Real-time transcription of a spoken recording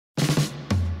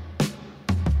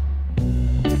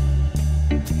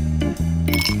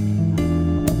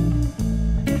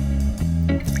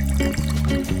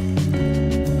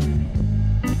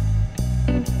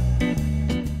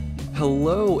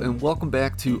and welcome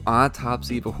back to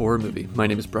Autopsy of a Horror Movie. My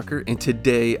name is Brucker, and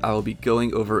today I will be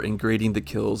going over and grading the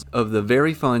kills of the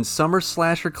very fun summer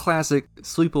slasher classic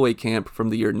Sleepaway Camp from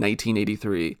the year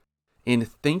 1983. And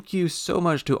thank you so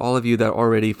much to all of you that are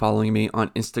already following me on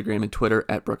Instagram and Twitter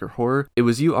at Brucker Horror. It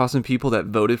was you awesome people that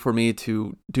voted for me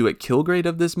to do a kill grade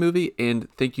of this movie, and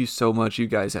thank you so much. You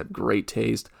guys have great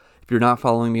taste. If you're not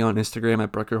following me on Instagram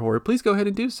at Brucker Horror, please go ahead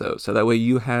and do so that way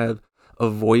you have a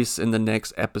voice in the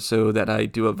next episode that I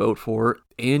do a vote for,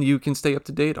 and you can stay up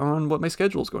to date on what my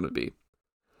schedule is going to be.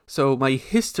 So my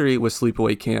history with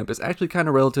Sleepaway Camp is actually kind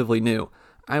of relatively new.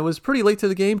 I was pretty late to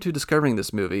the game to discovering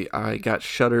this movie. I got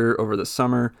Shudder over the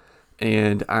summer,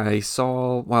 and I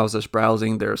saw, while I was just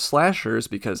browsing their slashers,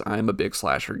 because I'm a big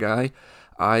slasher guy,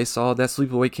 I saw that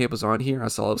Sleepaway Camp was on here. I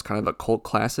saw it was kind of a cult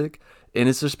classic, and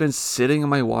it's just been sitting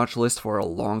on my watch list for a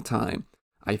long time.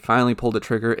 I finally pulled the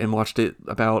trigger and watched it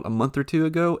about a month or two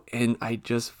ago, and I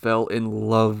just fell in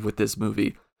love with this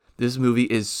movie. This movie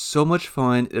is so much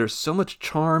fun. There's so much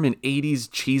charm and 80s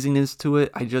cheesiness to it.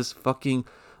 I just fucking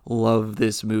love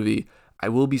this movie. I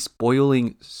will be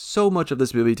spoiling so much of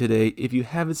this movie today. If you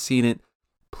haven't seen it,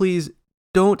 please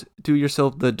don't do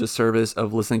yourself the disservice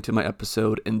of listening to my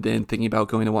episode and then thinking about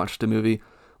going to watch the movie.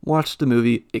 Watch the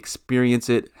movie, experience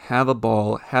it, have a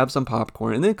ball, have some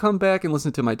popcorn, and then come back and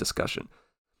listen to my discussion.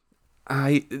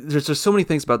 There's just so many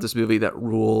things about this movie that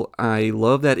rule. I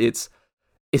love that it's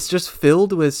just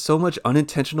filled with so much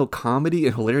unintentional comedy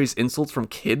and hilarious insults from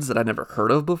kids that I never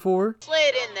heard of before. Slay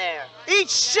it in there. Eat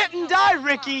shit and die,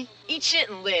 Ricky. Eat shit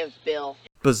and live, Bill.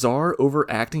 Bizarre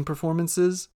overacting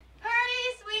performances.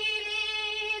 Hurry,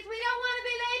 sweeties. We don't want to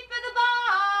be late for the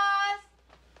boss.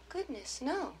 Goodness,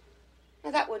 no.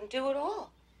 No, that wouldn't do at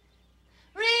all.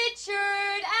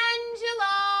 Richard, Angela.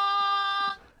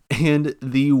 And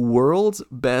the world's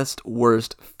best,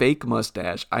 worst fake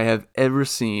mustache I have ever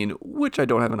seen, which I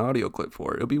don't have an audio clip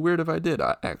for. It would be weird if I did,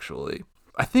 actually.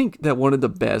 I think that one of the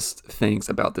best things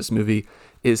about this movie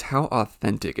is how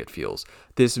authentic it feels.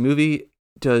 This movie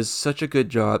does such a good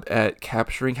job at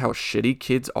capturing how shitty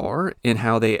kids are and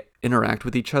how they interact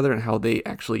with each other and how they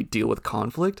actually deal with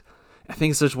conflict. I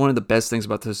think it's just one of the best things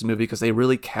about this movie because they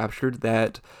really captured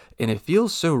that, and it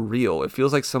feels so real. It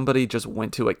feels like somebody just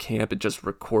went to a camp and just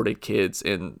recorded kids,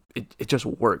 and it just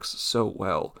works so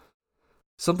well.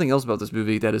 Something else about this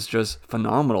movie that is just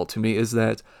phenomenal to me is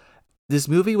that this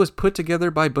movie was put together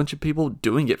by a bunch of people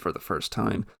doing it for the first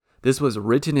time. This was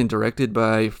written and directed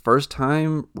by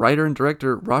first-time writer and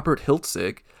director Robert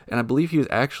Hiltzik, and I believe he was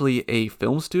actually a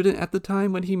film student at the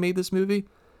time when he made this movie.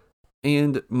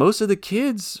 And most of the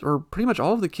kids, or pretty much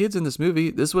all of the kids in this movie,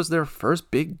 this was their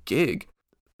first big gig.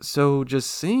 So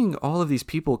just seeing all of these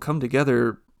people come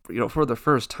together, for the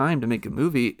first time to make a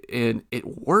movie, and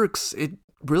it works, it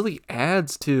really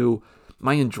adds to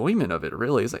my enjoyment of it,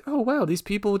 really. It's like, oh wow, these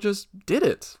people just did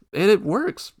it, and it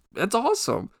works. That's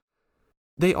awesome.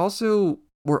 They also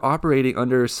were operating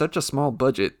under such a small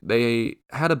budget. They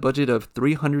had a budget of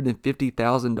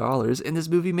 $350,000, and this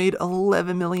movie made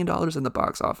 $11 million in the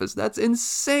box office. That's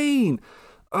insane.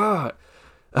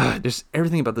 Just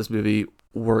everything about this movie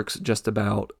works just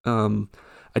about.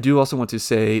 I do also want to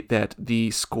say that the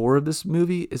score of this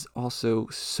movie is also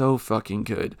so fucking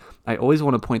good. I always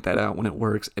want to point that out when it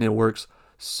works, and it works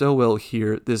so well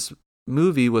here. This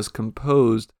movie was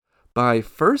composed by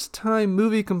first-time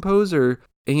movie composer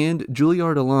and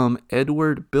Juilliard alum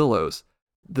Edward Billows.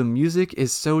 The music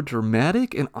is so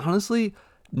dramatic, and honestly,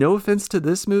 no offense to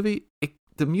this movie,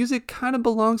 the music kind of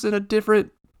belongs in a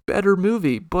different, better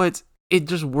movie, but it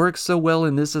just works so well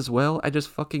in this as well. I just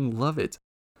fucking love it.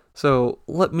 So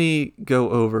let me go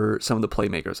over some of the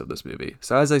playmakers of this movie.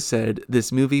 So as I said,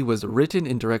 this movie was written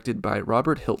and directed by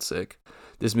Robert Hiltzik.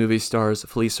 This movie stars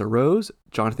Felissa Rose,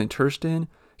 Jonathan Turstyn,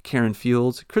 Karen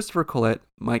Fields, Christopher Collette,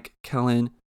 Mike Kellen,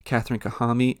 Catherine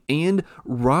Kahami, and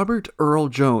Robert Earl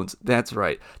Jones. That's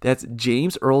right. That's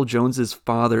James Earl Jones's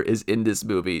father is in this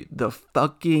movie. The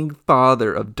fucking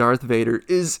father of Darth Vader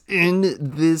is in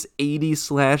this 80s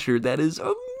slasher. That is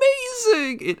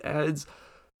amazing. It adds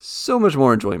so much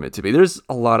more enjoyment to me. There's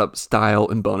a lot of style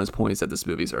and bonus points that this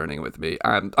movie's earning with me.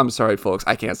 I'm sorry, folks.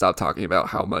 I can't stop talking about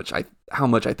how much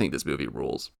I think this movie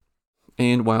rules.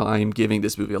 And while I am giving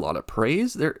this movie a lot of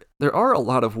praise, there are a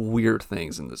lot of weird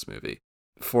things in this movie.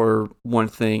 For one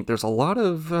thing, there's a lot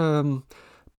of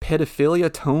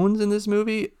pedophilia tones in this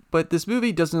movie, but this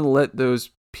movie doesn't let those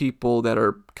people that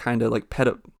are kind of like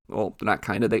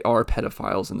they are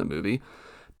pedophiles in the movie.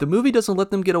 The movie doesn't let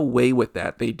them get away with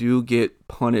that. They do get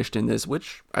punished in this,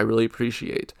 which I really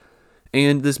appreciate.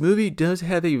 And this movie does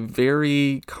have a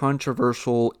very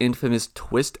controversial, infamous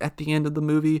twist at the end of the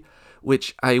movie,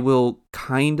 which I will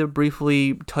kind of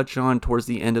briefly touch on towards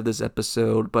the end of this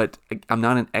episode, but I'm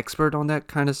not an expert on that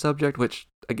kind of subject, which,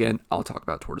 again, I'll talk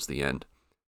about towards the end.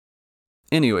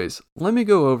 Anyways, let me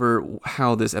go over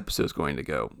how this episode is going to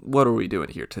go. What are we doing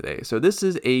here today? So this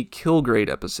is a kill grade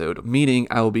episode, meaning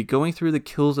I will be going through the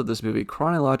kills of this movie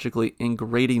chronologically and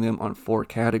grading them on 4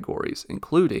 categories,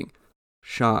 including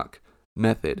shock,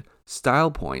 method,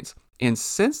 style points, and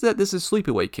since that this is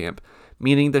Sleepaway Camp,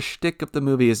 meaning the shtick of the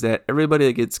movie is that everybody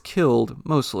that gets killed,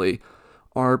 mostly,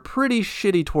 are pretty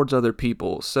shitty towards other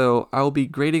people, so I will be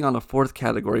grading on a 4th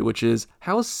category, which is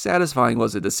how satisfying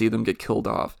was it to see them get killed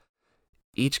off.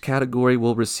 Each category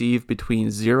will receive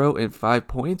between 0 and 5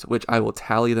 points, which I will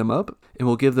tally them up, and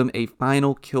will give them a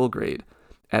final kill grade.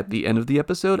 At the end of the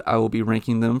episode, I will be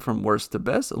ranking them from worst to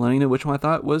best, letting you know which one I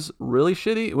thought was really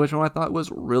shitty, which one I thought was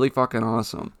really fucking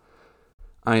awesome.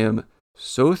 I am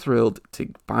so thrilled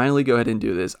to finally go ahead and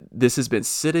do this. This has been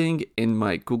sitting in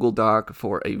my Google Doc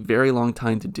for a very long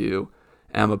time to do,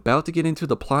 and I'm about to get into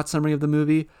the plot summary of the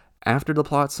movie. After the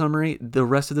plot summary, the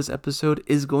rest of this episode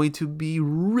is going to be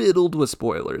riddled with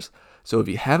spoilers. So if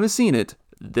you haven't seen it,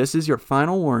 this is your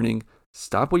final warning.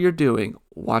 Stop what you're doing.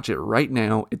 Watch it right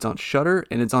now. It's on Shudder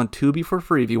and it's on Tubi for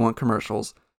free if you want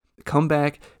commercials. Come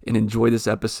back and enjoy this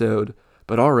episode.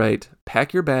 But alright,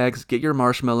 pack your bags, get your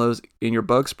marshmallows and your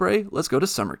bug spray. Let's go to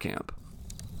summer camp.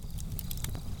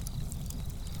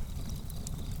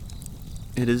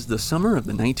 It is the summer of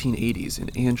the 1980s,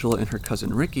 and Angela and her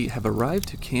cousin Ricky have arrived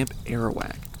to Camp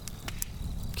Arawak.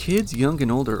 Kids, young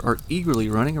and older, are eagerly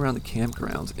running around the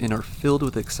campgrounds and are filled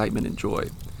with excitement and joy.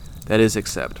 That is,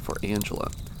 except for Angela.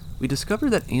 We discover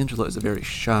that Angela is a very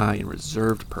shy and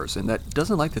reserved person that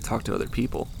doesn't like to talk to other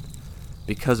people.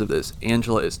 Because of this,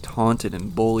 Angela is taunted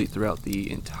and bullied throughout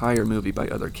the entire movie by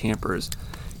other campers,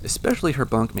 especially her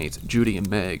bunkmates, Judy and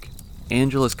Meg.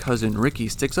 Angela's cousin Ricky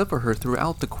sticks up for her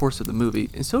throughout the course of the movie,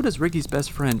 and so does Ricky's best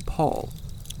friend Paul.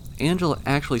 Angela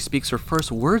actually speaks her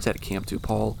first words at camp to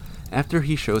Paul after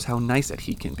he shows how nice that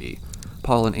he can be.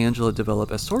 Paul and Angela develop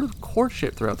a sort of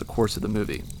courtship throughout the course of the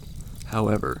movie.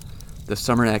 However, the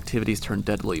summer activities turn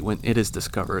deadly when it is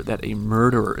discovered that a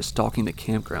murderer is stalking the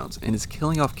campgrounds and is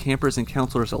killing off campers and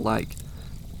counselors alike.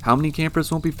 How many campers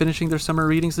won't be finishing their summer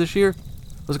readings this year?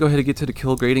 Let's go ahead and get to the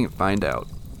kill grading and find out.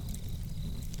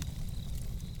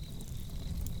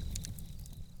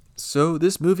 So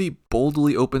this movie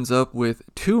boldly opens up with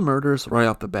 2 murders right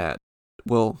off the bat.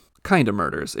 Well, kind of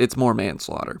murders. It's more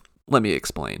manslaughter. Let me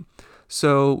explain.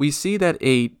 So we see that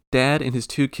a dad and his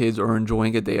 2 kids are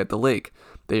enjoying a day at the lake.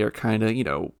 They are kind of,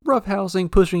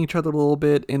 roughhousing, pushing each other a little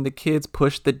bit, and the kids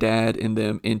push the dad and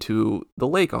them into the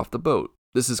lake off the boat.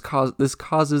 This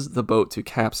causes the boat to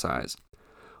capsize.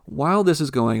 While this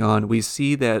is going on, we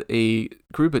see that a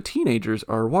group of teenagers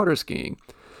are water skiing.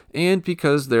 And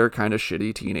because they're kind of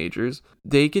shitty teenagers,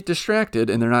 they get distracted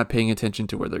and they're not paying attention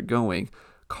to where they're going,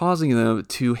 causing them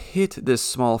to hit this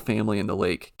small family in the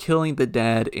lake, killing the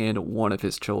dad and one of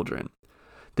his children.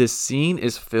 This scene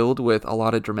is filled with a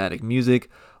lot of dramatic music,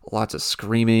 lots of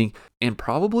screaming, and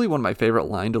probably one of my favorite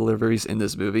line deliveries in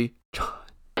this movie, John.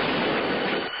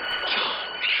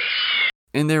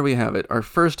 And there we have it, our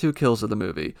first 2 kills of the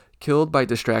movie, killed by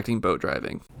distracting boat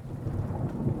driving.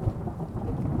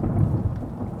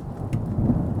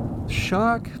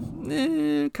 Shock,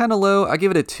 kind of low. I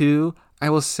give it a 2. I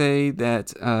will say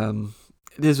that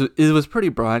it was pretty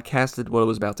broadcasted what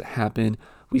was about to happen.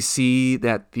 We see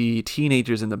that the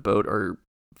teenagers in the boat are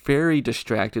very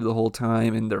distracted the whole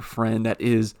time, and their friend that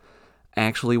is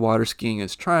actually water skiing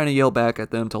is trying to yell back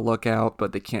at them to look out,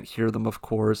 but they can't hear them, of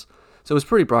course. So it was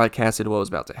pretty broadcasted what was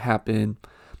about to happen.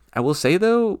 I will say,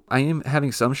 though, I am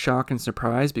having some shock and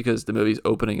surprise because the movie's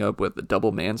opening up with a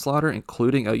double manslaughter,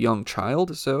 including a young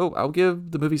child, so I'll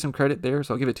give the movie some credit there,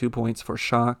 so I'll give it 2 points for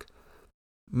shock.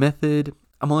 Method,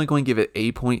 I'm only going to give it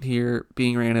a point here,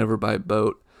 being ran over by a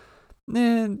boat.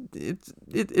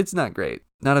 It's not great.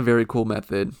 Not a very cool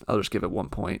method. I'll just give it 1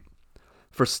 point.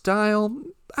 For style,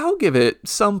 I'll give it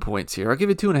some points here. I'll give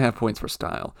it 2.5 points for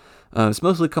style. It's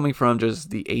mostly coming from just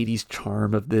the 80s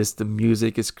charm of this. The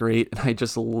music is great, and I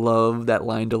just love that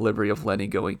line delivery of Lenny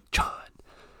going,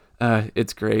 John.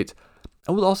 It's great.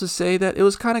 I will also say that it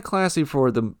was kind of classy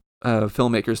for the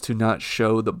filmmakers to not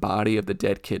show the body of the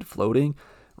dead kid floating.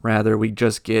 Rather, we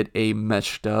just get a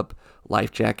meshed up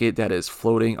life jacket that is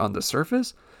floating on the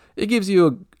surface. It gives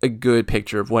you a good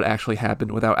picture of what actually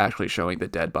happened without actually showing the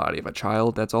dead body of a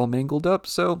child that's all mangled up,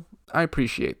 so I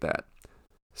appreciate that.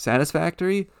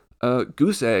 Satisfactory?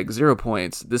 Goose egg, 0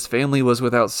 points. This family was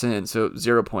without sin, so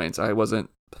 0 points. I wasn't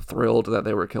thrilled that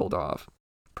they were killed off,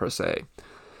 per se.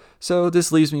 So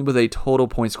this leaves me with a total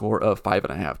point score of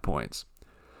 5.5 points.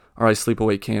 Alright,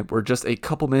 Sleepaway Camp, we're just a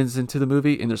couple minutes into the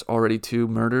movie and there's already 2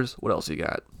 murders. What else you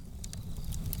got?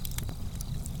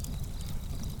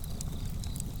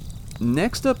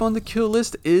 Next up on the kill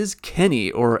list is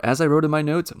Kenny, or as I wrote in my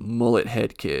notes, Mullet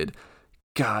Head Kid.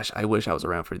 Gosh, I wish I was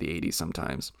around for the 80s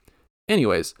sometimes.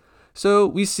 Anyways, so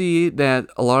we see that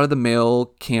a lot of the male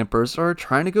campers are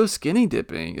trying to go skinny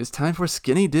dipping. It's time for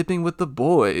skinny dipping with the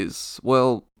boys.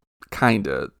 Well,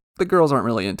 kinda. The girls aren't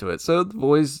really into it, so the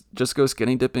boys just go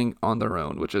skinny dipping on their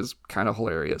own, which is kind of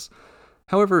hilarious.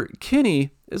 However,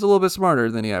 Kenny is a little bit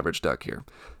smarter than the average duck here.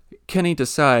 Kenny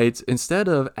decides, instead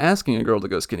of asking a girl to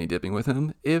go skinny dipping with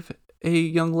him, if a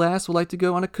young lass would like to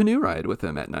go on a canoe ride with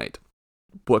him at night.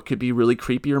 What could be really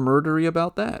creepy or murdery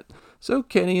about that? So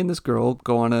Kenny and this girl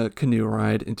go on a canoe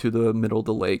ride into the middle of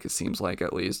the lake, it seems like,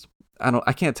 at least.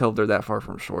 I can't tell if they're that far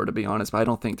from shore, to be honest, but I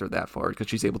don't think they're that far because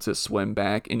she's able to swim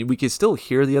back and we can still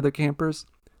hear the other campers.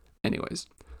 Anyways.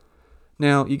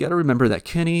 Now, you gotta remember that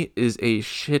Kenny is a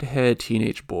shithead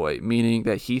teenage boy, meaning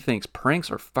that he thinks pranks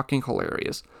are fucking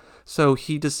hilarious. So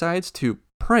he decides to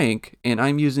prank, and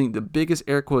I'm using the biggest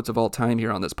air quotes of all time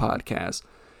here on this podcast.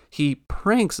 He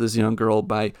pranks this young girl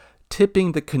by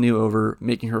tipping the canoe over,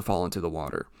 making her fall into the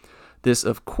water. This,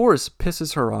 of course,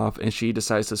 pisses her off, and she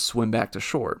decides to swim back to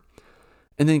shore.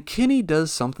 And then Kenny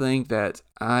does something that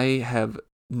I have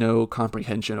no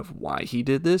comprehension of why he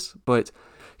did this, but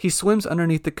he swims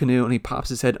underneath the canoe and he pops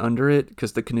his head under it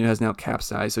because the canoe has now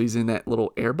capsized, so he's in that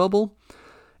little air bubble,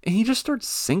 and he just starts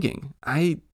singing.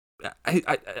 I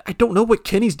don't know what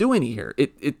Kenny's doing here.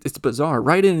 It's bizarre.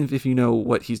 Write in if you know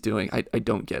what he's doing. I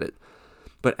don't get it.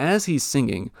 But as he's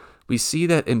singing, we see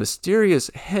that a mysterious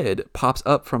head pops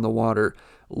up from the water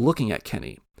looking at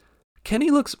Kenny.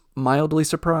 Kenny looks mildly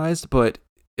surprised, but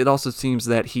it also seems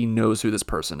that he knows who this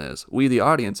person is. We, the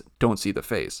audience, don't see the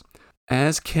face.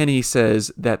 As Kenny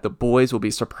says that the boys will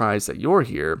be surprised that you're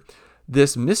here,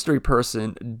 this mystery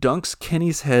person dunks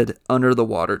Kenny's head under the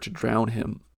water to drown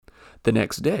him. The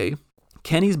next day,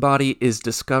 Kenny's body is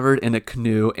discovered in a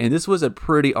canoe, and this was a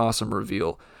pretty awesome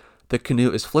reveal. The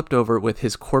canoe is flipped over with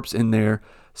his corpse in there,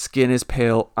 skin is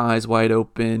pale, eyes wide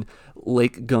open,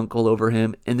 lake gunk all over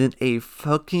him, and then a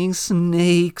fucking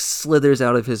snake slithers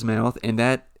out of his mouth, and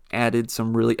that added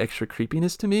some really extra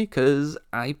creepiness to me, because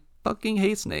I fucking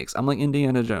hate snakes. I'm like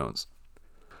Indiana Jones.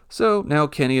 So now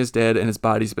Kenny is dead and his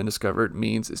body's been discovered,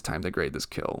 means it's time to grade this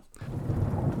kill.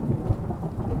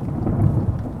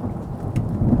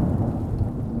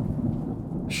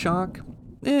 Shock?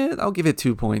 I'll give it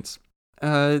 2 points.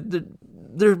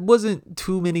 There wasn't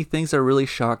too many things that are really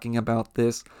shocking about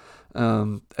this.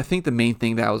 I think the main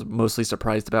thing that I was mostly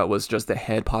surprised about was just the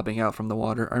head popping out from the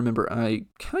water. I remember I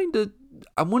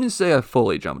wouldn't say I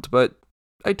fully jumped, but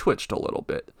I twitched a little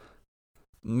bit.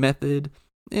 Method,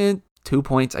 2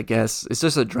 points, I guess. It's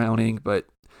just a drowning, but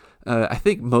I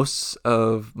think most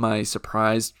of my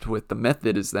surprise with the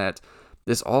method is that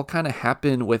this all kind of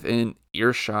happened within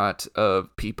earshot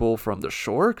of people from the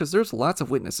shore, because there's lots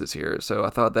of witnesses here. So I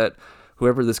thought that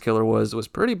whoever this killer was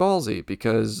pretty ballsy,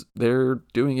 because they're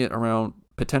doing it around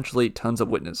potentially tons of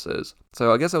witnesses.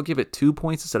 So I guess I'll give it 2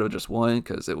 points instead of just 1,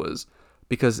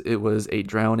 because it was a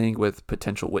drowning with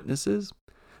potential witnesses,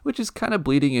 which is kind of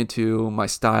bleeding into my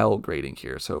style grading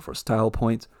here. So for style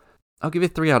points, I'll give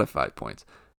it 3 out of 5 points.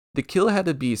 The kill had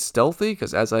to be stealthy,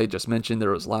 because as I just mentioned, there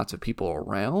was lots of people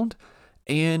around.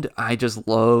 And I just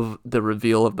love the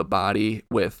reveal of the body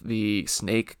with the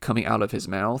snake coming out of his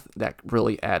mouth. That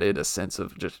really added a sense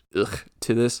of just ugh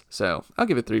to this. So I'll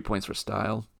give it 3 points for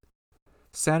style.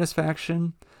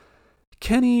 Satisfaction.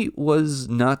 Kenny was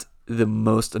not the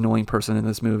most annoying person in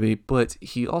this movie, but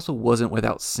he also wasn't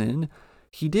without sin.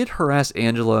 He did harass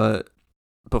Angela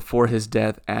before his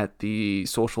death at the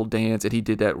social dance, and he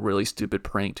did that really stupid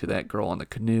prank to that girl on the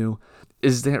canoe.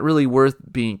 Is that really worth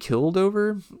being killed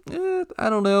over? I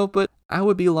don't know, but I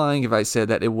would be lying if I said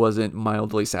that it wasn't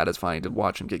mildly satisfying to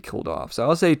watch him get killed off. So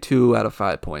I'll say 2 out of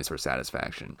 5 points for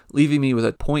satisfaction, leaving me with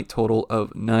a point total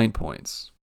of 9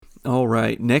 points.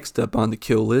 Alright, next up on the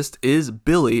kill list is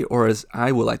Billy, or as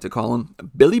I would like to call him,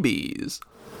 Billy Bees.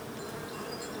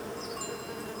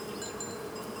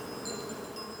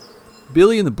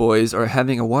 Billy and the boys are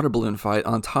having a water balloon fight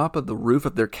on top of the roof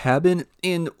of their cabin,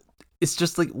 and it's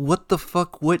just like, what the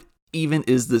fuck? What even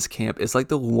is this camp? It's like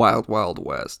the Wild Wild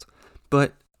West.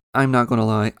 But I'm not gonna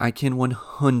lie, I can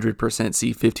 100%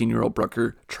 see 15-year-old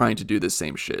Brucker trying to do the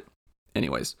same shit.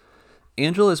 Anyways,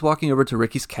 Angela is walking over to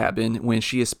Ricky's cabin when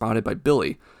she is spotted by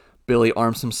Billy. Billy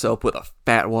arms himself with a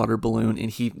fat water balloon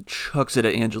and he chucks it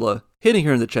at Angela, hitting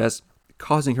her in the chest,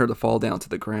 causing her to fall down to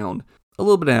the ground. A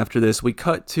little bit after this, we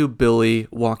cut to Billy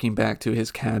walking back to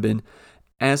his cabin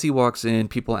As he walks in,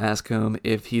 people ask him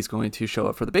if he's going to show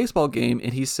up for the baseball game,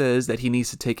 and he says that he needs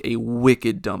to take a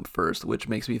wicked dump first, which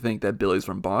makes me think that Billy's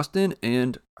from Boston,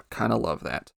 and I kind of love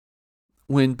that.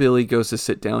 When Billy goes to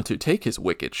sit down to take his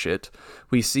wicked shit,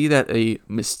 we see that a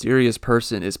mysterious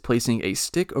person is placing a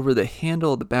stick over the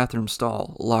handle of the bathroom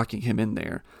stall, locking him in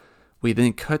there. We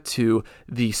then cut to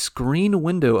the screen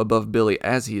window above Billy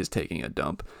as he is taking a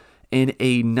dump, and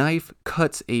a knife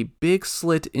cuts a big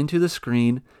slit into the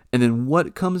screen, and then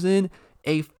what comes in?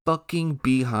 A fucking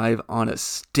beehive on a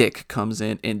stick comes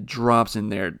in and drops in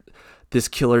there. This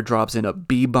killer drops in a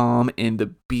bee bomb, and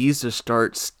the bees just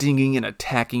start stinging and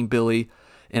attacking Billy.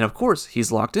 And of course,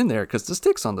 he's locked in there because the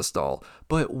stick's on the stall.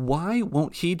 But why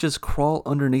won't he just crawl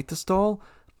underneath the stall?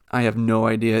 I have no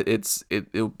idea. It's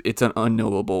an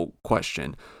unknowable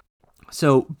question.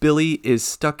 So Billy is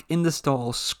stuck in the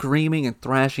stall, screaming and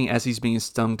thrashing as he's being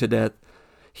stung to death.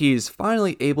 He is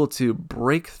finally able to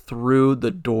break through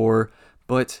the door,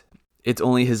 but it's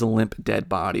only his limp dead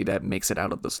body that makes it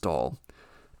out of the stall.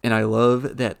 And I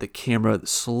love that the camera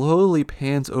slowly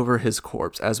pans over his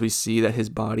corpse as we see that his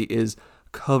body is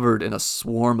covered in a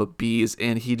swarm of bees,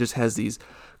 and he just has these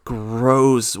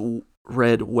gross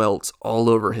red welts all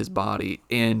over his body.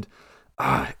 And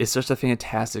it's just a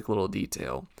fantastic little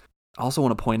detail. I also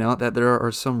want to point out that there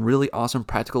are some really awesome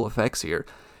practical effects here.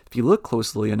 If you look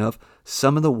closely enough,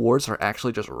 some of the warts are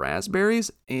actually just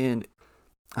raspberries, and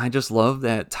I just love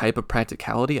that type of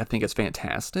practicality. I think it's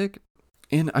fantastic.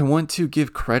 And I want to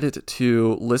give credit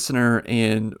to listener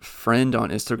and friend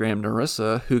on Instagram,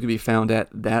 Narissa, who can be found at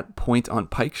that point on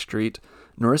Pike Street.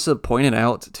 Narissa pointed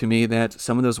out to me that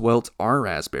some of those welts are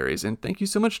raspberries, and thank you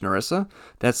so much, Narissa.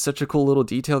 That's such a cool little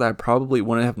detail that I probably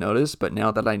wouldn't have noticed, but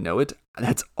now that I know it,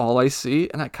 that's all I see,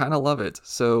 and I kind of love it.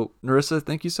 So, Narissa,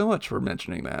 thank you so much for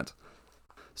mentioning that.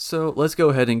 So, let's go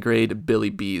ahead and grade Billy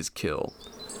B's kill.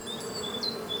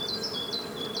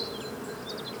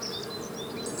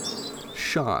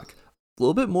 Shock. A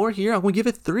little bit more here. I'm going to give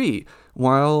it 3.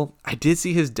 While I did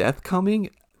see his death coming,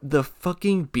 the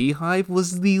fucking beehive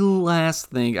was the last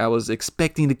thing I was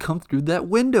expecting to come through that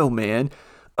window, man.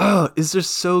 It's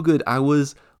just so good. I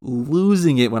was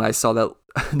losing it when I saw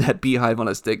that beehive on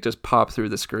a stick just pop through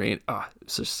the screen.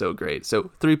 It's just so great.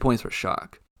 So 3 points for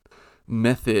shock.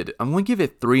 Method. I'm going to give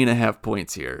it 3.5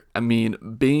 points here. I mean,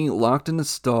 being locked in the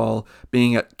stall,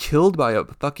 being killed by a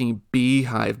fucking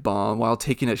beehive bomb while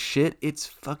taking a shit, it's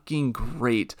fucking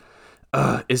great.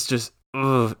 It's just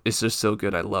so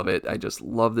good. I love it. I just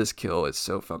love this kill. It's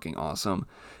so fucking awesome.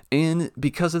 And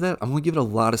because of that, I'm going to give it a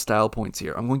lot of style points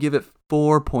here. I'm going to give it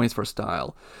 4 points for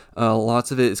style.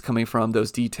 Lots of it is coming from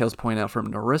those details pointed out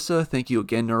from Narissa. Thank you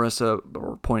again, Narissa,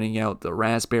 for pointing out the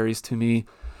raspberries to me.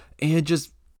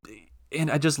 And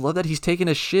I just love that he's taking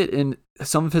a shit, and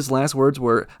some of his last words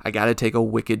were, "I gotta take a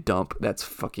wicked dump." That's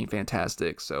fucking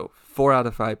fantastic. So 4 out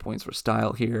of 5 points for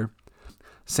style here.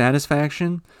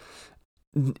 Satisfaction.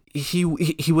 He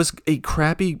was a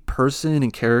crappy person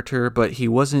and character, but he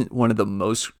wasn't one of the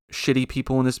most shitty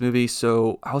people in this movie,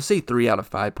 so I'll say 3 out of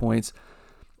 5 points.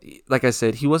 Like I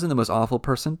said, he wasn't the most awful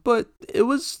person, but it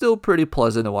was still pretty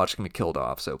pleasant to watch him get killed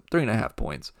off, so 3.5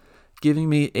 points. Giving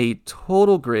me a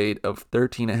total grade of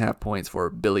 13.5 points for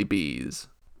Billy B's.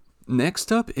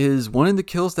 Next up is one of the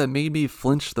kills that made me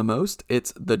flinch the most.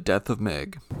 It's the death of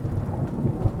Meg.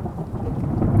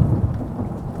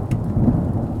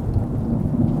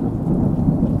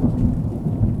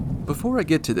 Before I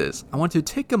get to this, I want to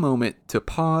take a moment to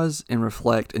pause and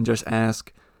reflect and just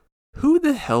ask, who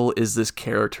the hell is this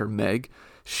character, Meg?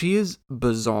 She is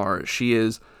bizarre. She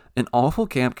is an awful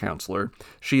camp counselor.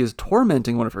 She is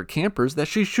tormenting one of her campers that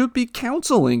she should be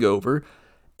counseling over.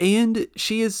 And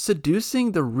she is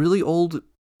seducing the really old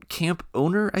camp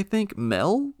owner, I think,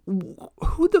 Mel?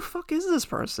 Who the fuck is this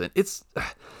person? It's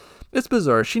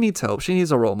bizarre. She needs help. She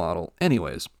needs a role model.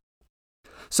 Anyways.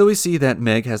 So we see that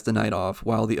Meg has the night off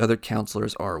while the other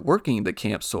counselors are working the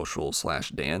camp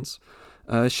social/dance.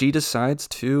 She decides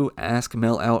to ask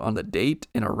Mel out on the date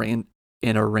and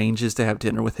arranges to have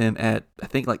dinner with him at, I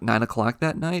think, like 9 o'clock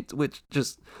that night, which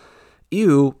just,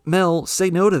 ew, Mel, say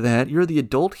no to that. You're the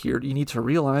adult here. You need to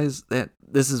realize that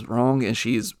this is wrong, and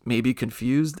she's maybe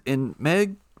confused. And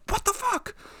Meg, what the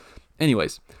fuck?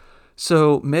 Anyways,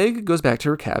 so Meg goes back to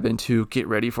her cabin to get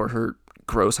ready for her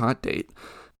gross hot date,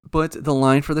 but the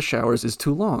line for the showers is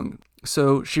too long.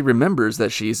 So she remembers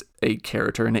that she's a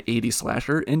character in an 80s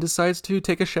slasher and decides to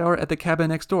take a shower at the cabin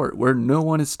next door where no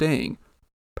one is staying.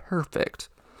 Perfect.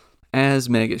 As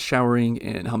Meg is showering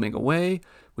and humming away,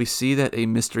 we see that a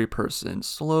mystery person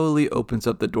slowly opens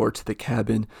up the door to the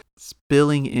cabin,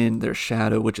 spilling in their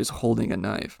shadow, which is holding a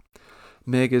knife.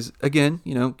 Meg is, again,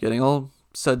 getting all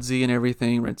sudsy and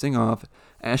everything, rinsing off.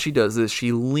 As she does this,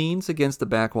 she leans against the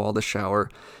back wall of the shower,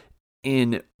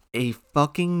 and a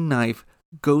fucking knife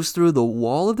goes through the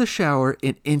wall of the shower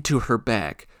and into her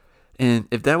back. And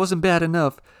if that wasn't bad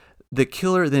enough, the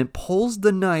killer then pulls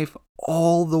the knife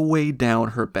all the way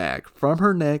down her back, from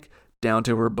her neck down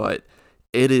to her butt.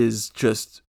 It is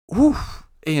just, whew,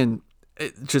 and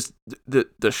just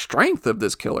the strength of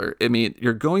this killer. I mean,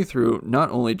 you're going through not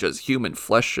only just human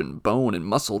flesh and bone and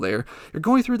muscle there, you're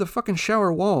going through the fucking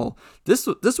shower wall. This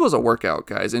was a workout,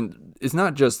 guys, and it's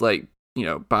not just like,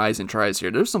 buys and tries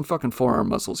here. There's some fucking forearm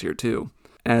muscles here too.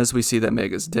 As we see that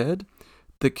Meg is dead,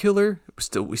 the killer,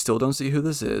 we still don't see who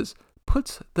this is,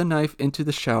 puts the knife into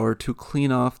the shower to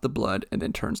clean off the blood and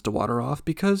then turns the water off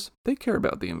because they care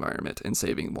about the environment and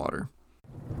saving water.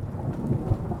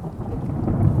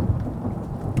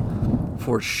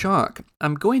 For shock,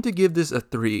 I'm going to give this a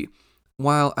 3.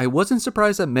 While I wasn't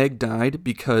surprised that Meg died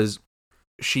because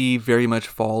she very much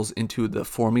falls into the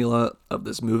formula of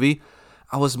this movie,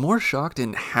 I was more shocked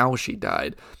in how she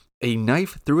died. A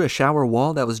knife through a shower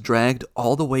wall that was dragged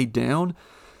all the way down,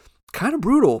 kind of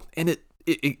brutal, and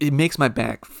it makes my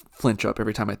back flinch up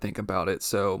every time I think about it.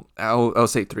 So I'll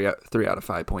say 3 out of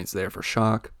 5 points there for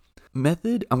shock.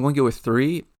 Method, I'm going to go with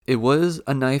 3. It was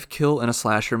a knife kill in a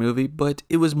slasher movie, but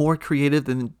it was more creative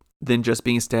than just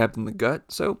being stabbed in the gut,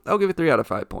 so I'll give it 3 out of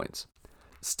 5 points.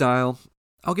 Style,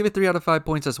 I'll give it 3 out of 5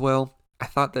 points as well. I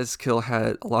thought this kill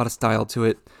had a lot of style to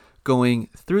it, going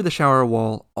through the shower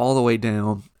wall all the way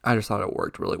down. I just thought it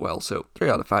worked really well, so 3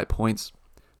 out of 5 points.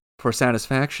 For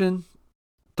satisfaction,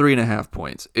 3.5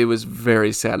 points. It was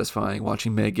very satisfying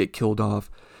watching Meg get killed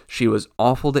off. She was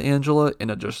awful to Angela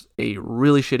and just a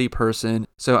really shitty person,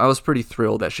 so I was pretty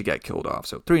thrilled that she got killed off.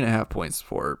 So 3.5 points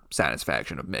for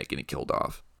satisfaction of Meg getting killed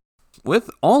off. With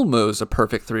almost a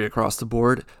perfect 3 across the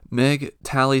board, Meg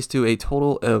tallies to a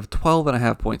total of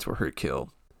 12.5 points for her kill.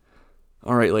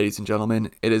 Alright, ladies and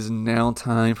gentlemen, it is now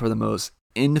time for the most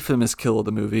infamous kill of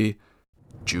the movie,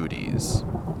 Judy's.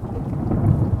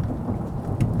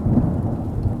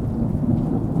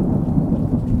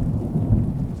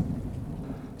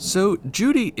 So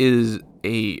Judy is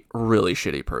a really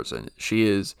shitty person. She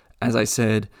is, as I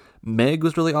said, Meg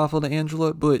was really awful to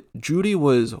Angela, but Judy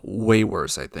was way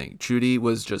worse, I think. Judy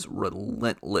was just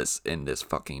relentless in this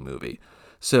fucking movie.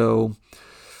 So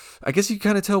I guess you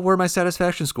kind of tell where my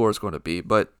satisfaction score is going to be,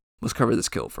 but let's cover this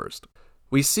kill first.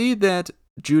 We see that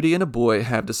Judy and a boy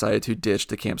have decided to ditch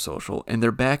the camp social, and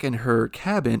they're back in her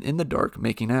cabin in the dark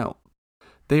making out.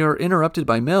 They are interrupted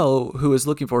by Mel, who is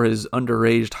looking for his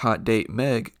underage hot date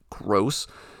Meg. Gross.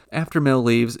 After Mel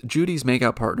leaves, Judy's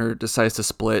makeout partner decides to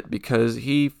split because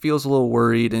he feels a little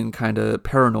worried and kind of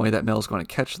paranoid that Mel's going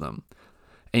to catch them.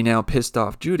 A now pissed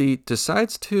off Judy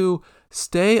decides to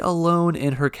stay alone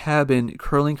in her cabin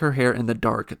curling her hair in the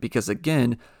dark because,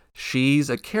 again, she's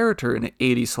a character in an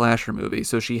 80s slasher movie,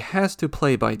 so she has to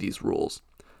play by these rules.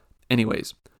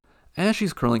 Anyways, as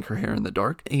she's curling her hair in the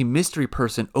dark, a mystery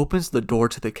person opens the door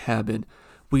to the cabin.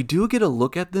 We do get a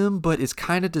look at them, but it's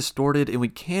kind of distorted and we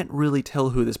can't really tell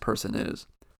who this person is.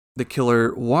 The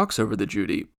killer walks over to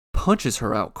Judy, punches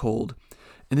her out cold,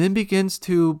 and then begins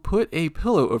to put a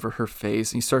pillow over her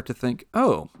face, and you start to think,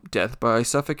 oh, death by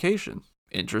suffocation.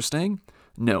 Interesting.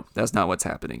 No, that's not what's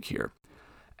happening here.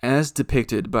 As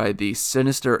depicted by the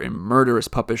sinister and murderous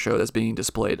puppet show that's being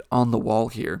displayed on the wall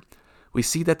here, we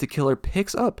see that the killer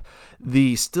picks up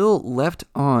the still left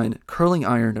on curling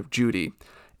iron of Judy,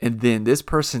 and then this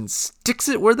person sticks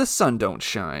it where the sun don't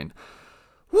shine.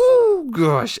 Woo,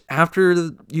 gosh.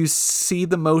 After you see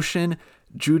the motion,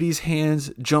 Judy's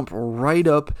hands jump right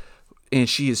up, and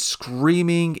she is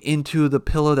screaming into the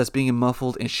pillow that's being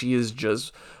muffled, and she is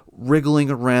just wriggling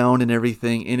around and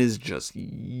everything. It is just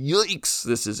yikes.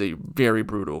 This is a very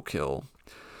brutal kill.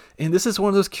 And this is one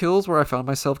of those kills where I found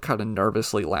myself kind of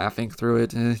nervously laughing through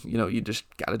it. You just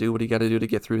gotta do what you gotta do to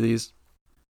get through these.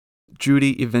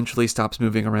 Judy eventually stops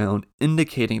moving around,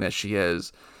 indicating that she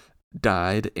has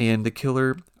died, and the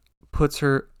killer puts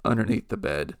her underneath the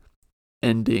bed,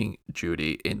 ending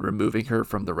Judy and removing her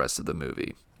from the rest of the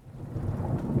movie.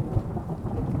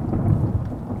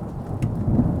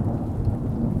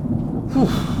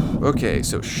 Whew. Okay,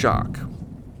 so shock.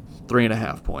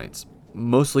 3.5 points.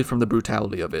 Mostly from the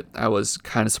brutality of it. I was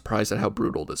kind of surprised at how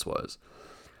brutal this was.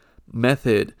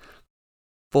 Method,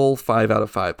 full 5 out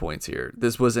of 5 points here.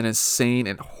 This was an insane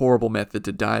and horrible method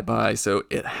to die by, so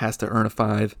it has to earn a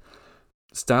 5.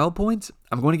 Style points,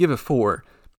 I'm going to give it 4.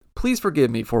 Please forgive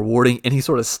me for awarding any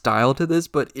sort of style to this,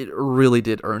 but it really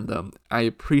did earn them. I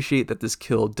appreciate that this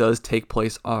kill does take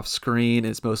place off screen.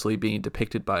 It's mostly being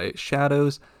depicted by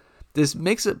shadows. This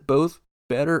makes it both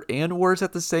better and worse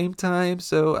at the same time,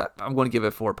 so I'm going to give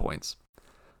it 4 points.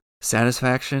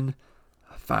 Satisfaction,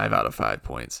 5 out of 5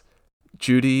 points.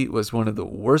 Judy was one of the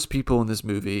worst people in this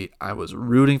movie. I was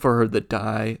rooting for her to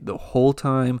die the whole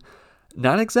time.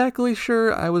 Not exactly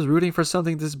sure I was rooting for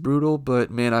something this brutal, but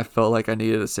man, I felt like I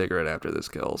needed a cigarette after this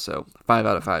kill. So 5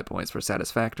 out of 5 points for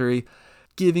satisfactory,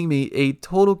 giving me a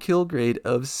total kill grade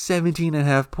of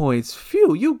 17.5 points.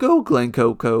 Phew, you go,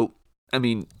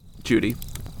 Judy.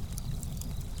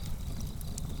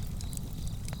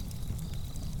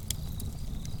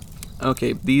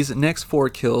 Okay, these next 4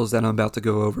 kills that I'm about to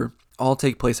go over all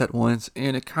take place at once,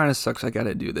 and it kind of sucks I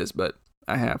gotta do this, but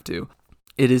I have to.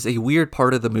 It is a weird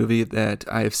part of the movie that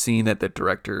I have seen that the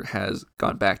director has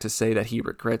gone back to say that he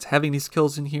regrets having these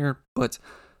kills in here, but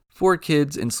 4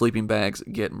 kids in sleeping bags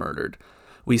get murdered.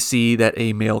 We see that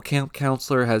a male camp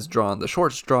counselor has drawn the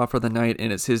short straw for the night,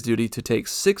 and it's his duty to take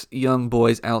 6 young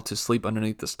boys out to sleep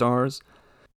underneath the stars.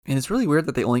 And it's really weird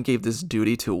that they only gave this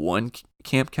duty to one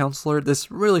camp counselor. This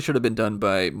really should have been done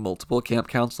by multiple camp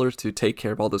counselors to take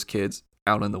care of all those kids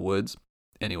out in the woods.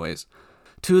 Anyways,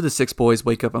 2 of the 6 boys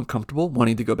wake up uncomfortable,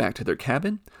 wanting to go back to their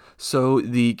cabin. So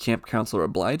the camp counselor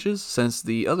obliges, since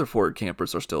the other 4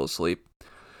 campers are still asleep.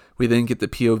 We then get the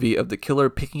POV of the killer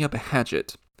picking up a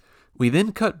hatchet. We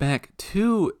then cut back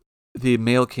to the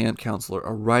male camp counselor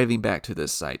arriving back to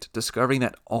this site, discovering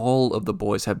that all of the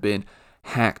boys have been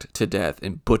hacked to death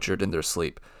and butchered in their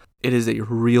sleep. It is a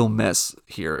real mess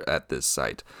here at this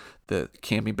site. The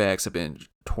camping bags have been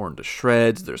torn to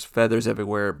shreds, there's feathers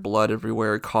everywhere, blood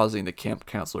everywhere, causing the camp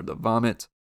counselor to vomit.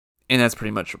 And that's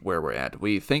pretty much where we're at.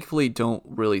 We thankfully don't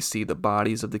really see the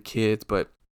bodies of the kids,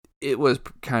 but it was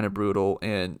kind of brutal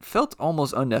and felt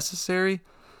almost unnecessary.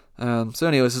 So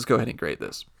anyways, let's go ahead and grade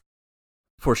this.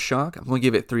 For shock, I'm going to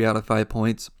give it 3 out of 5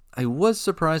 points. I was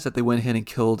surprised that they went ahead and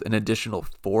killed an additional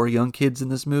 4 young kids in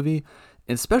this movie,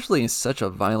 especially in such a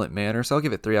violent manner, so I'll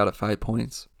give it 3 out of 5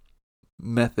 points.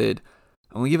 Method,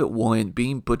 I'm going to give it 1,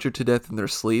 being butchered to death in their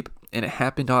sleep, and it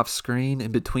happened off screen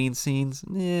in between scenes,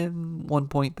 1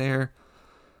 point there.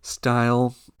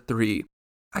 Style, 3.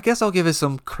 I guess I'll give it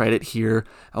some credit here.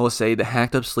 I will say the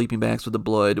hacked up sleeping bags with the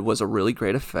blood was a really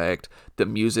great effect. The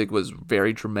music was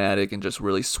very dramatic and just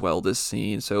really swelled this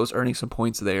scene, so it was earning some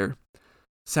points there.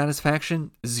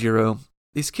 Satisfaction, 0.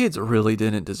 These kids really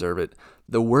didn't deserve it.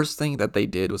 The worst thing that they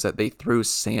did was that they threw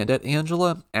sand at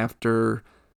Angela after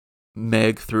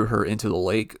Meg threw her into the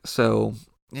lake. So,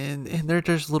 and they're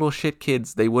just little shit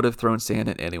kids. They would have thrown sand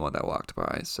at anyone that walked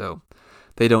by. So,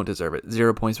 they don't deserve it.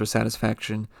 0 points for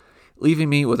satisfaction, leaving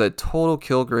me with a total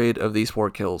kill grade of these 4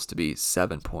 kills to be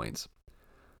 7 points.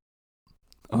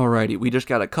 Alrighty, we just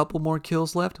got a couple more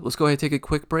kills left. Let's go ahead and take a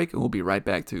quick break, and we'll be right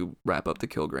back to wrap up the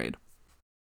kill grade.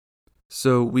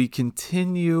 So we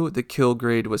continue the kill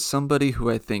grade with somebody who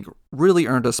I think really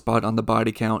earned a spot on the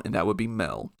body count, and that would be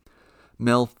Mel.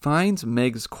 Mel finds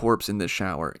Meg's corpse in the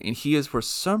shower, and he is for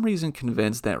some reason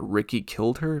convinced that Ricky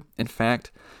killed her. In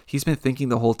fact, he's been thinking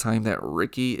the whole time that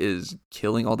Ricky is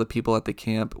killing all the people at the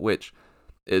camp, which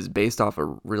is based off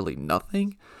of really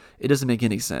nothing. It doesn't make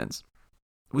any sense.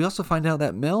 We also find out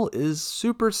that Mel is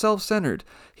super self-centered.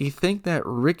 He thinks that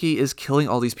Ricky is killing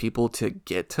all these people to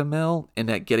get to Mel, and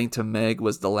that getting to Meg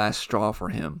was the last straw for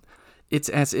him. It's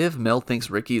as if Mel thinks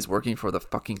Ricky is working for the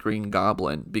fucking Green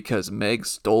Goblin because Meg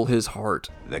stole his heart.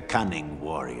 The cunning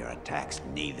warrior attacks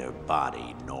neither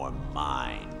body nor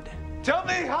mind. Tell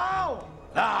me how!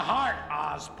 The heart,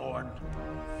 Osborn.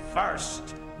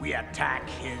 First, we attack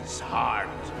his heart.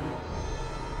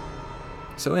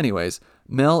 So anyways,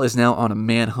 Mel is now on a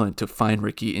manhunt to find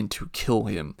Ricky and to kill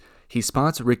him. He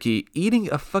spots Ricky eating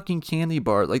a fucking candy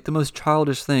bar, like the most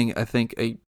childish thing I think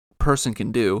a person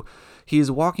can do. He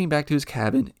is walking back to his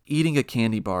cabin, eating a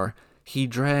candy bar. He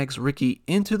drags Ricky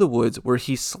into the woods where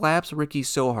he slaps Ricky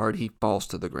so hard he falls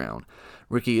to the ground.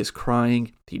 Ricky is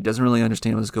crying. He doesn't really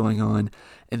understand what's going on.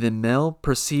 And then Mel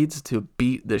proceeds to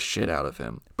beat the shit out of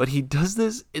him. But he does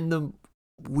this in the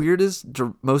weirdest,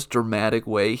 most dramatic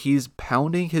way. He's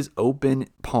pounding his open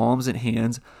palms and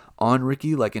hands on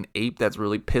Ricky like an ape that's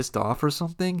really pissed off or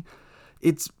something.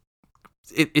 It's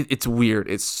weird.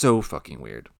 It's so fucking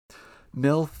weird.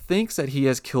 Mel thinks that he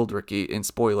has killed Ricky, and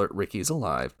spoiler, Ricky is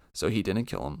alive, so he didn't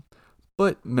kill him.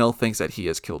 But Mel thinks that he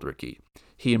has killed Ricky.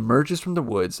 He emerges from the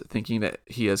woods thinking that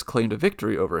he has claimed a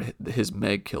victory over his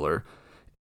Meg killer,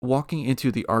 walking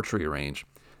into the archery range.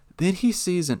 Then he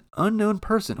sees an unknown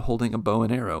person holding a bow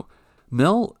and arrow.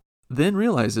 Mel then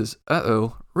realizes,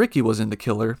 Ricky wasn't the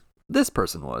killer, this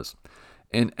person was.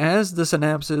 And as the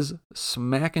synapses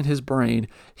smack in his brain,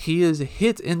 he is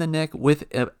hit in the neck with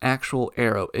an actual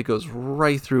arrow. It goes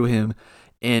right through him,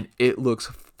 and it looks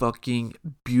fucking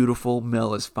beautiful.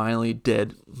 Mel is finally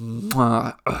dead.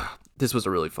 Mwah. Ugh. This was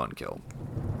a really fun kill.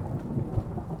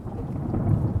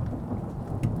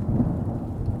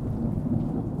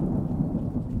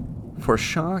 For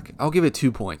shock, I'll give it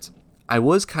 2 points. I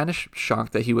was kind of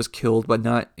shocked that he was killed, but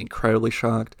not incredibly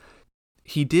shocked.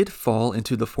 He did fall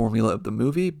into the formula of the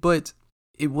movie, but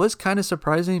it was kind of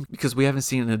surprising because we haven't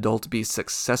seen an adult be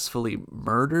successfully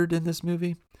murdered in this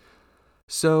movie.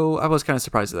 So I was kind of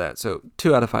surprised at that. So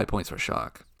 2 out of 5 points for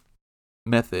shock.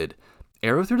 Method,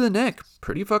 arrow through the neck,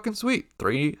 pretty fucking sweet.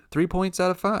 3 points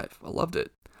out of 5. I loved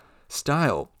it.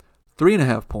 Style,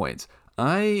 3.5 points.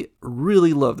 I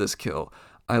really love this kill.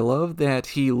 I love that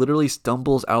he literally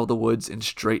stumbles out of the woods and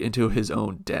straight into his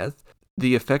own death.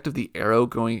 The effect of the arrow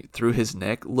going through his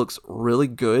neck looks really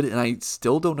good, and I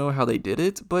still don't know how they did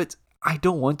it, but I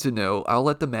don't want to know. I'll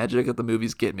let the magic of the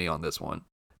movies get me on this one.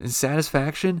 And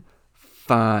satisfaction,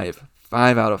 5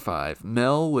 out of 5.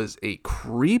 Mel was a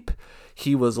creep.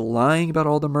 He was lying about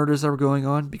all the murders that were going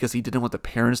on because he didn't want the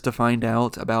parents to find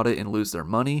out about it and lose their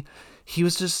money. He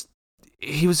was just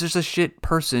a shit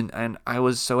person, and I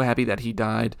was so happy that he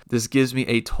died. This gives me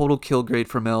a total kill grade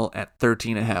for Mel at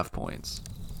 13.5 points.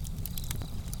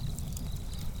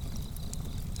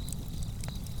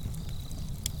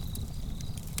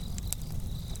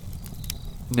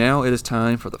 Now it is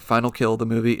time for the final kill of the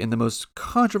movie and the most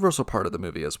controversial part of the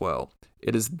movie as well.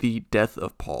 It is the death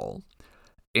of Paul.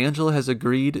 Angela has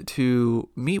agreed to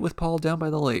meet with Paul down by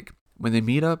the lake. When they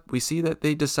meet up, we see that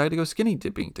they decide to go skinny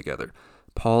dipping together.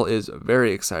 Paul is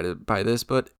very excited by this,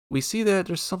 but we see that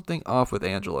there's something off with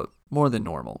Angela, more than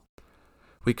normal.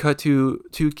 We cut to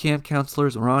 2 camp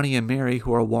counselors, Ronnie and Mary,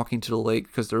 who are walking to the lake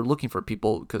because they're looking for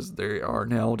people because they are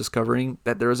now discovering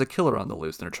that there is a killer on the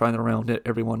loose and they're trying to round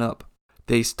everyone up.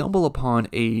 They stumble upon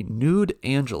a nude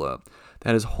Angela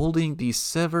that is holding the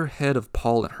severed head of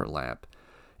Paul in her lap.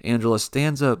 Angela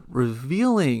stands up,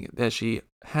 revealing that she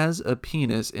has a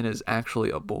penis and is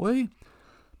actually a boy.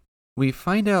 We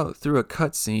find out through a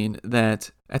cutscene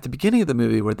that at the beginning of the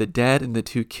movie where the dad and the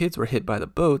 2 kids were hit by the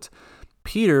boat,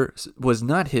 Peter was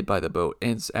not hit by the boat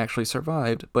and actually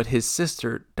survived, but his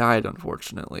sister died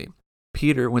unfortunately.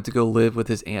 Peter went to go live with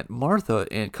his Aunt Martha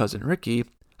and cousin Ricky.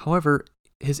 However,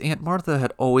 his Aunt Martha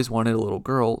had always wanted a little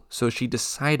girl, so she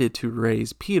decided to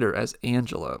raise Peter as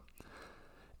Angela.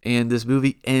 And this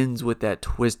movie ends with that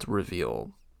twist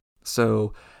reveal.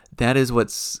 So that is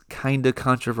what's kind of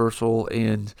controversial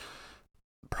and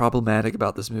problematic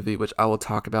about this movie, which I will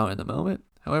talk about in a moment.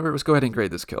 However, let's go ahead and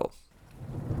grade this kill.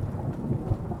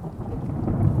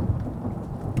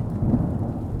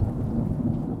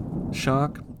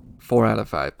 Shock, 4 out of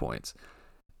 5 points.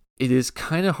 It is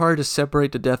kind of hard to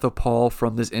separate the death of Paul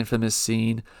from this infamous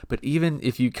scene, but even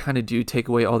if you kind of do take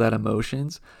away all that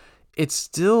emotions, it's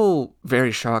still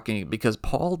very shocking because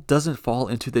Paul doesn't fall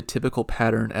into the typical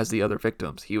pattern as the other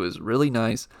victims. He was really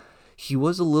nice. He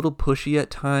was a little pushy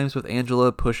at times with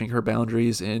Angela, pushing her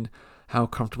boundaries in how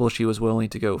comfortable she was willing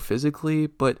to go physically,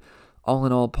 but all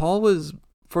in all, Paul was,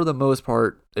 for the most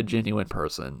part, a genuine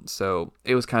person, so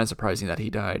it was kind of surprising that he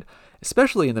died,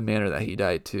 especially in the manner that he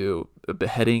died too. A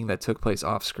beheading that took place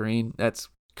off screen, that's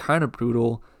kind of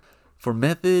brutal. For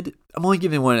method, I'm only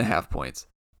giving 1.5 points.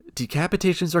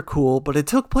 Decapitations are cool, but it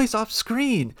took place off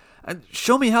screen.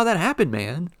 Show me how that happened,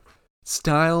 man.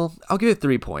 Style, I'll give it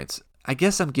 3 points. I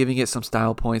guess I'm giving it some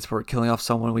style points for killing off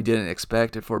someone we didn't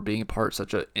expect and for being part of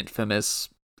such an infamous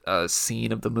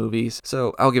scene of the movies.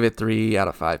 So I'll give it 3 out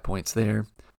of 5 points there.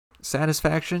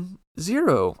 Satisfaction,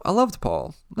 0. I loved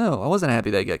Paul. No, I wasn't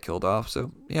happy that he got killed off.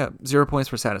 So yeah, 0 points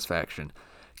for satisfaction.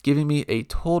 Giving me a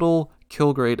total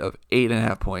kill grade of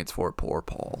 8.5 points for poor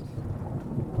Paul.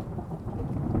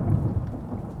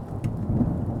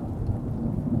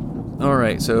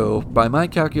 Alright, so by my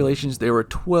calculations, there were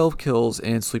 12 kills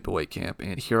in Sleepaway Camp,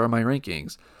 and here are my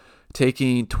rankings.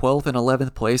 Taking 12th and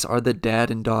 11th place are the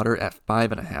dad and daughter at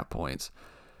 5.5 points.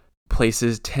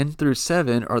 Places 10 through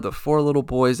 7 are the 4 little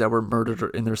boys that were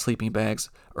murdered in their sleeping bags,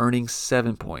 earning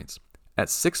 7 points. At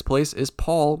 6th place is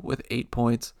Paul with 8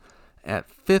 points. At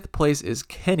 5th place is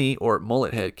Kenny, or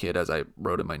Mullet Head Kid as I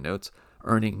wrote in my notes,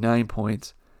 earning 9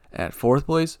 points. At 4th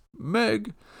place,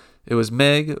 Meg. It was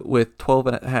Meg with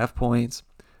 12.5 points.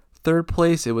 3rd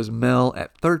place, it was Mel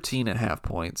at 13.5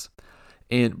 points.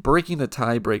 And breaking the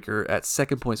tiebreaker at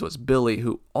 2nd place was Billy,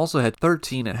 who also had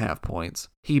 13.5 points.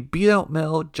 He beat out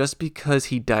Mel just because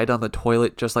he died on the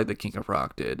toilet, just like the King of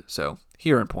Rock did. So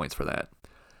here are points for that.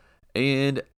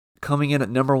 And coming in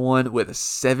at number 1 with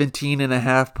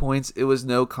 17.5 points, it was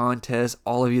no contest.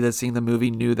 All of you that seen the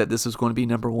movie knew that this was going to be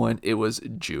number 1. It was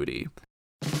Judy.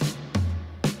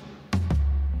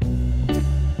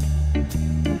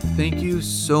 thank you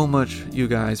so much, you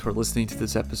guys, for listening to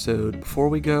this episode. Before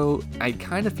we go, I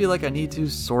kind of feel like I need to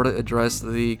sort of address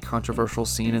the controversial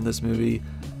scene in this movie.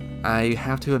 I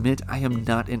have to admit, I am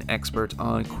not an expert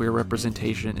on queer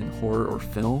representation in horror or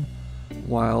film.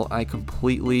 While I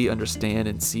completely understand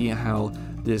and see how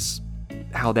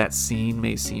that scene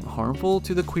may seem harmful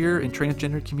to the queer and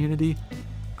transgender community,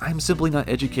 I'm simply not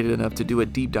educated enough to do a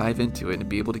deep dive into it and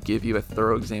be able to give you a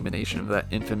thorough examination of that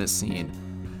infamous scene.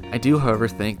 I do, however,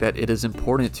 think that it is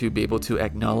important to be able to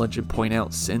acknowledge and point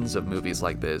out sins of movies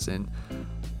like this, and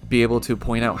be able to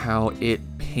point out how it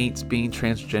paints being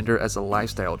transgender as a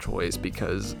lifestyle choice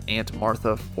because Aunt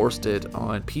Martha forced it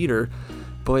on Peter,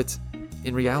 but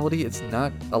in reality, it's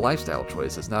not a lifestyle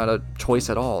choice. It's not a choice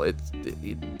at all.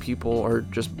 People are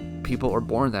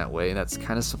born that way, and that's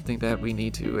kind of something that we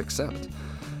need to accept.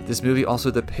 This movie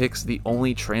also depicts the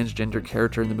only transgender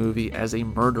character in the movie as a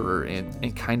murderer,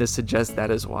 and kind of suggests that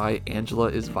is why Angela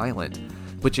is violent.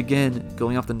 Which again,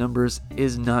 going off the numbers,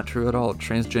 is not true at all.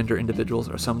 Transgender individuals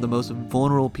are some of the most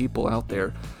vulnerable people out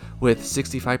there, with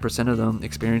 65% of them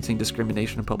experiencing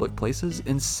discrimination in public places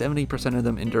and 70% of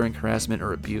them enduring harassment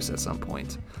or abuse at some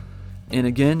point. And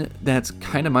again, that's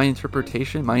kind of my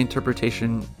interpretation. My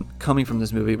interpretation coming from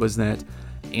this movie was that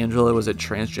Angela was a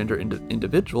transgender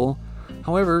individual.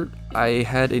 However, I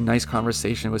had a nice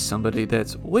conversation with somebody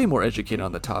that's way more educated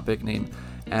on the topic, named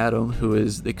Adam, who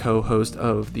is the co-host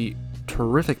of the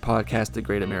terrific podcast, The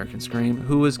Great American Scream,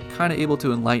 who was kind of able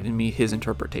to enlighten me his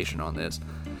interpretation on this,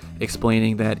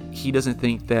 explaining that he doesn't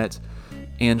think that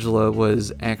Angela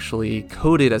was actually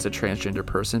coded as a transgender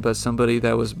person, but somebody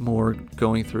that was more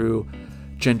going through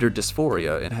gender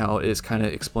dysphoria, and how it is kind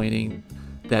of explaining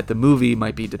that the movie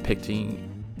might be depicting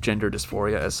gender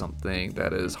dysphoria as something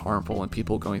that is harmful and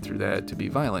people going through that to be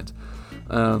violent.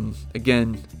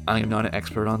 Again, I am not an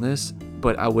expert on this,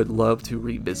 but I would love to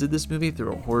revisit this movie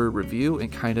through a horror review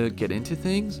and kind of get into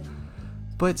things.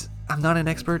 But I'm not an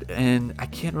expert, and I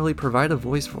can't really provide a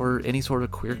voice for any sort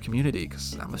of queer community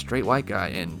because I'm a straight white guy,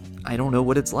 and I don't know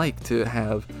what it's like to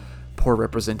have poor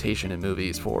representation in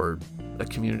movies for a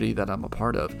community that I'm a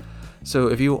part of. So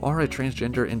if you are a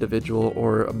transgender individual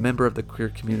or a member of the queer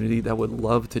community that would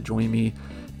love to join me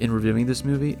in reviewing this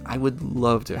movie, I would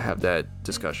love to have that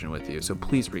discussion with you. So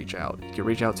please reach out. You can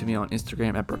reach out to me on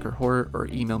Instagram at BruckerHorror or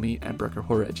email me at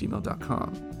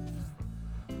bruckerhorror@gmail.com.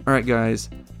 Alright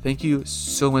guys, thank you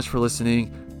so much for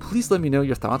listening. Please let me know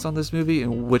your thoughts on this movie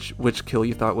and which kill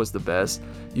you thought was the best.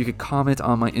 You could comment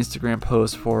on my Instagram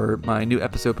post for my new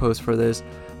episode post for this,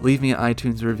 leave me an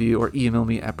iTunes review, or email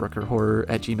me at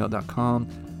bruckerhorror@gmail.com.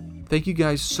 Thank you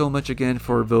guys so much again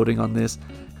for voting on this,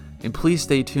 and please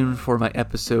stay tuned for my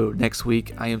episode next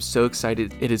week. I am so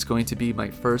excited. It is going to be my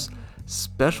first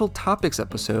special topics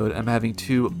episode. I'm having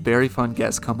two very fun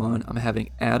guests come on. I'm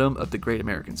having Adam of The Great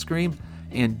American Scream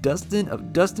and Dustin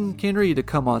of Dustin Can Read to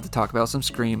come on to talk about some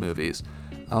Scream movies.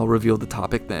 I'll reveal the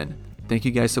topic then. Thank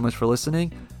you guys so much for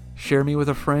listening. Share me with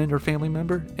a friend or family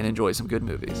member and enjoy some good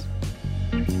movies.